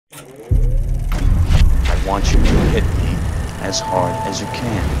I want you to hit me as hard as you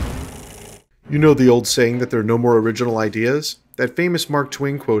can. You know the old saying that there are no more original ideas? That famous Mark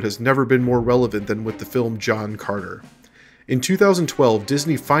Twain quote has never been more relevant than with the film John Carter. In 2012,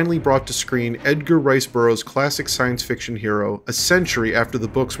 Disney finally brought to screen Edgar Rice Burroughs' classic science fiction hero a century after the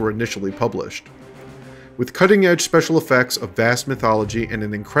books were initially published. With cutting-edge special effects, a vast mythology, and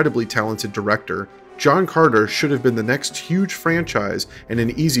an incredibly talented director, John Carter should have been the next huge franchise and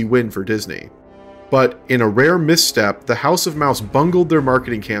an easy win for Disney. But in a rare misstep, the House of Mouse bungled their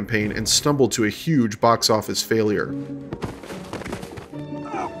marketing campaign and stumbled to a huge box office failure.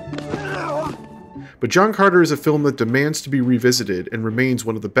 But John Carter is a film that demands to be revisited and remains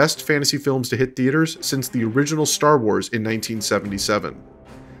one of the best fantasy films to hit theaters since the original Star Wars in 1977.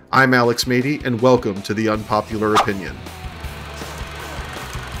 I'm Alex Mady, and welcome to the Unpopular Opinion.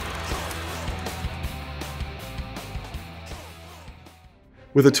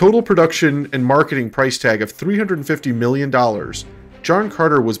 With a total production and marketing price tag of $350 million, John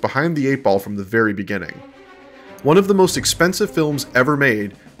Carter was behind the eight ball from the very beginning. One of the most expensive films ever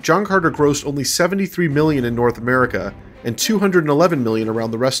made, John Carter grossed only $73 million in North America and $211 million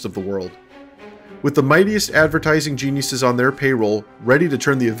around the rest of the world. With the mightiest advertising geniuses on their payroll, ready to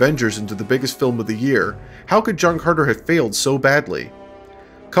turn the Avengers into the biggest film of the year, how could John Carter have failed so badly?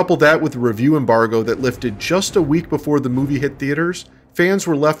 Couple that with a review embargo that lifted just a week before the movie hit theaters, fans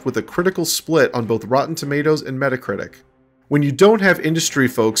were left with a critical split on both Rotten Tomatoes and Metacritic. When you don't have industry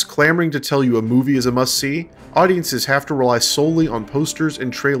folks clamoring to tell you a movie is a must-see, audiences have to rely solely on posters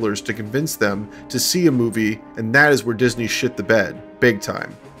and trailers to convince them to see a movie, and that is where Disney shit the bed, big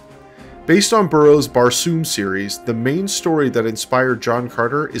time. Based on Burroughs' Barsoom series, the main story that inspired John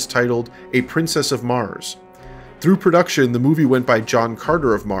Carter is titled A Princess of Mars. Through production, the movie went by John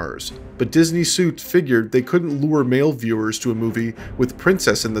Carter of Mars, but Disney suits figured they couldn't lure male viewers to a movie with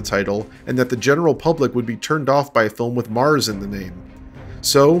princess in the title and that the general public would be turned off by a film with Mars in the name.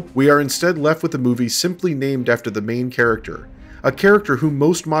 So, we are instead left with a movie simply named after the main character, a character whom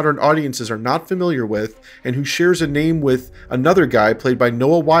most modern audiences are not familiar with and who shares a name with another guy played by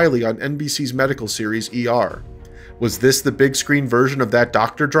Noah Wyle on NBC's medical series ER. Was this the big screen version of that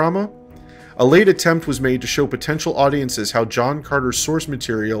doctor drama? A late attempt was made to show potential audiences how John Carter's source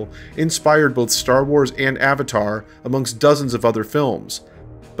material inspired both Star Wars and Avatar, amongst dozens of other films,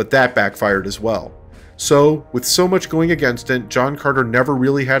 but that backfired as well. So, with so much going against it, John Carter never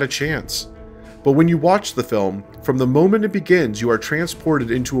really had a chance. But when you watch the film, from the moment it begins, you are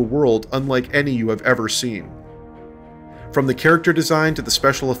transported into a world unlike any you have ever seen. From the character design to the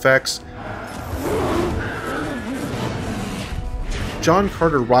special effects, John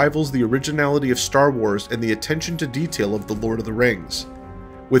Carter rivals the originality of Star Wars and the attention to detail of The Lord of the Rings.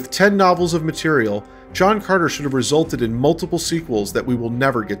 With 10 novels of material, John Carter should have resulted in multiple sequels that we will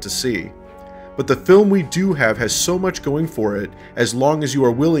never get to see. But the film we do have has so much going for it, as long as you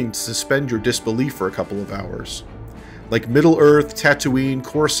are willing to suspend your disbelief for a couple of hours. Like Middle-earth, Tatooine,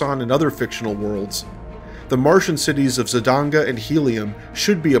 Coruscant, and other fictional worlds, the Martian cities of Zodanga and Helium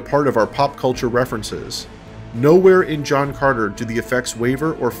should be a part of our pop culture references. Nowhere in John Carter do the effects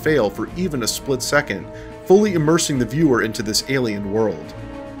waver or fail for even a split second, fully immersing the viewer into this alien world.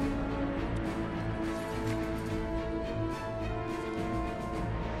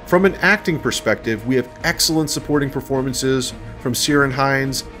 From an acting perspective, we have excellent supporting performances from Ciarán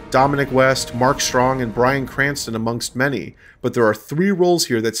Hinds, Dominic West, Mark Strong, and Bryan Cranston amongst many, but there are 3 roles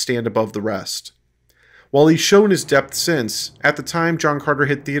here that stand above the rest. While he's shown his depth since, at the time John Carter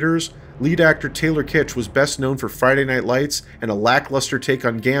hit theaters, lead actor Taylor Kitsch was best known for Friday Night Lights and a lackluster take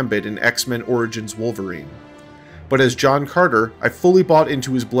on Gambit in X-Men Origins Wolverine. But as John Carter, I fully bought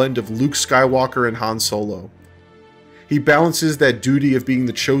into his blend of Luke Skywalker and Han Solo. He balances that duty of being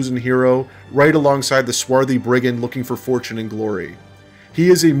the chosen hero right alongside the swarthy brigand looking for fortune and glory. He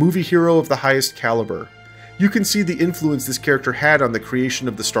is a movie hero of the highest caliber. You can see the influence this character had on the creation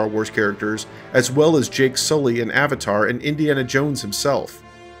of the Star Wars characters, as well as Jake Sully in Avatar and Indiana Jones himself.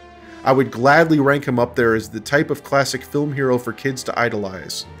 I would gladly rank him up there as the type of classic film hero for kids to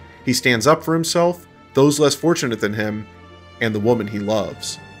idolize. He stands up for himself, those less fortunate than him, and the woman he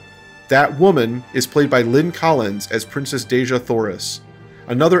loves. That woman is played by Lynn Collins as Princess Deja Thoris.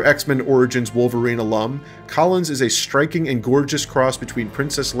 Another X-Men Origins Wolverine alum, Collins is a striking and gorgeous cross between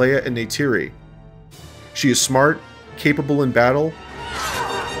Princess Leia and Neytiri. She is smart, capable in battle,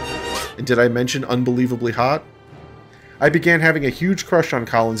 and did I mention unbelievably hot? I began having a huge crush on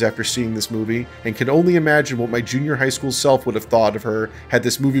Collins after seeing this movie, and can only imagine what my junior high school self would have thought of her had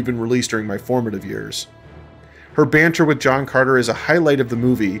this movie been released during my formative years. Her banter with John Carter is a highlight of the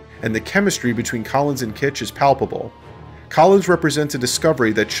movie, and the chemistry between Collins and Kitsch is palpable. Collins represents a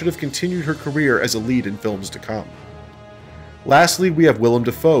discovery that should have continued her career as a lead in films to come. Lastly, we have Willem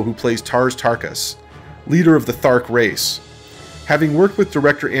Dafoe, who plays Tars Tarkas, leader of the Thark race. Having worked with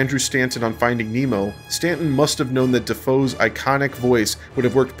director Andrew Stanton on Finding Nemo, Stanton must have known that Dafoe's iconic voice would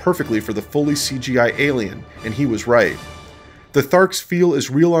have worked perfectly for the fully CGI alien, and he was right. The Tharks feel as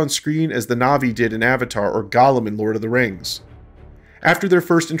real on screen as the Na'vi did in Avatar or Gollum in Lord of the Rings. After their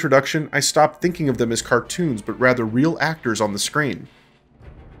first introduction, I stopped thinking of them as cartoons, but rather real actors on the screen.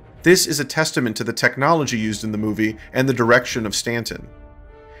 This is a testament to the technology used in the movie and the direction of Stanton.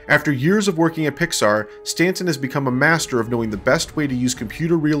 After years of working at Pixar, Stanton has become a master of knowing the best way to use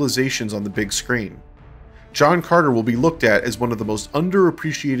computer realizations on the big screen. John Carter will be looked at as one of the most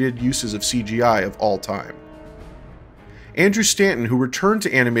underappreciated uses of CGI of all time. Andrew Stanton, who returned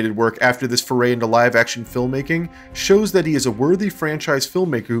to animated work after this foray into live-action filmmaking, shows that he is a worthy franchise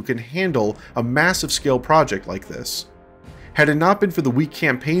filmmaker who can handle a massive-scale project like this. Had it not been for the weak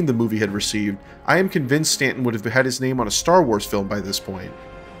campaign the movie had received, I am convinced Stanton would have had his name on a Star Wars film by this point.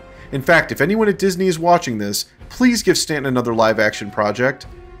 In fact, if anyone at Disney is watching this, please give Stanton another live-action project.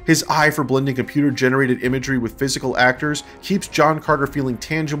 His eye for blending computer-generated imagery with physical actors keeps John Carter feeling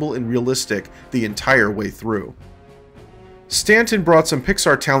tangible and realistic the entire way through. Stanton brought some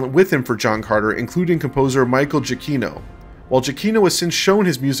Pixar talent with him for John Carter, including composer Michael Giacchino. While Giacchino has since shown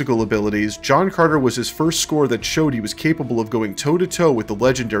his musical abilities, John Carter was his first score that showed he was capable of going toe-to-toe with the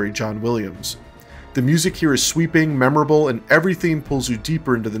legendary John Williams. The music here is sweeping, memorable, and every theme pulls you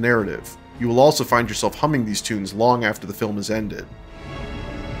deeper into the narrative. You will also find yourself humming these tunes long after the film has ended.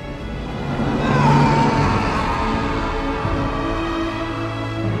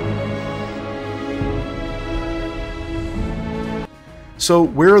 So,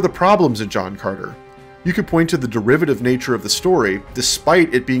 where are the problems in John Carter? You could point to the derivative nature of the story,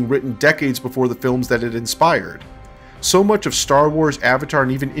 despite it being written decades before the films that it inspired. So much of Star Wars, Avatar,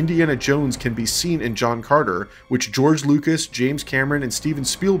 and even Indiana Jones can be seen in John Carter, which George Lucas, James Cameron, and Steven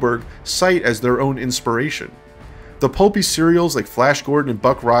Spielberg cite as their own inspiration. The pulpy serials like Flash Gordon and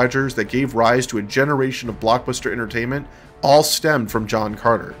Buck Rogers that gave rise to a generation of blockbuster entertainment all stemmed from John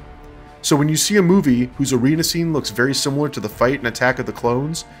Carter. So when you see a movie whose arena scene looks very similar to the fight in Attack of the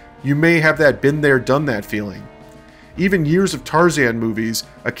Clones, you may have that been there, done that feeling. Even years of Tarzan movies,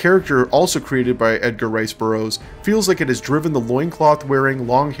 a character also created by Edgar Rice Burroughs, feels like it has driven the loincloth-wearing,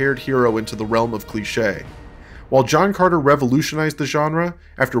 long-haired hero into the realm of cliché. While John Carter revolutionized the genre,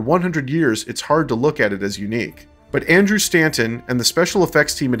 after 100 years it's hard to look at it as unique. But Andrew Stanton and the special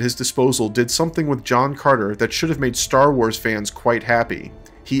effects team at his disposal did something with John Carter that should have made Star Wars fans quite happy.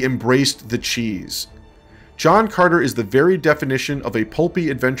 He embraced the cheese. John Carter is the very definition of a pulpy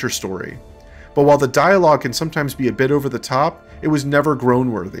adventure story. But while the dialogue can sometimes be a bit over the top, it was never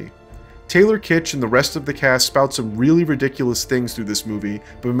groan-worthy. Taylor Kitsch and the rest of the cast spout some really ridiculous things through this movie,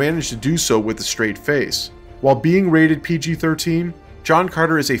 but managed to do so with a straight face. While being rated PG-13, John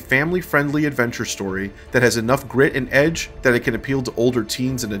Carter is a family-friendly adventure story that has enough grit and edge that it can appeal to older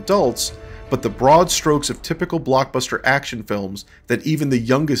teens and adults, but the broad strokes of typical blockbuster action films that even the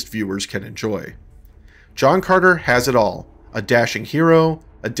youngest viewers can enjoy. John Carter has it all: a dashing hero,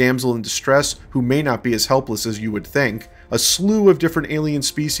 a damsel in distress who may not be as helpless as you would think, a slew of different alien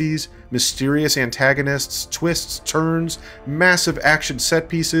species, mysterious antagonists, twists, turns, massive action set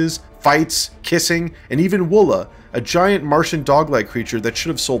pieces, fights, kissing, and even Woola, a giant Martian dog-like creature that should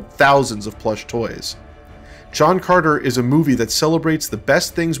have sold thousands of plush toys. John Carter is a movie that celebrates the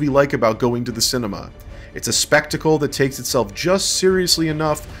best things we like about going to the cinema. It's a spectacle that takes itself just seriously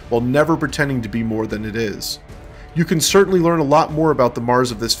enough while never pretending to be more than it is. You can certainly learn a lot more about the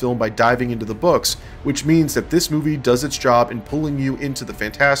Mars of this film by diving into the books, which means that this movie does its job in pulling you into the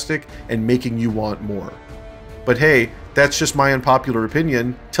fantastic and making you want more. But hey, that's just my unpopular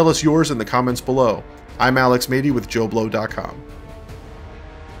opinion. Tell us yours in the comments below. I'm Alex Mady with JoBlo.com.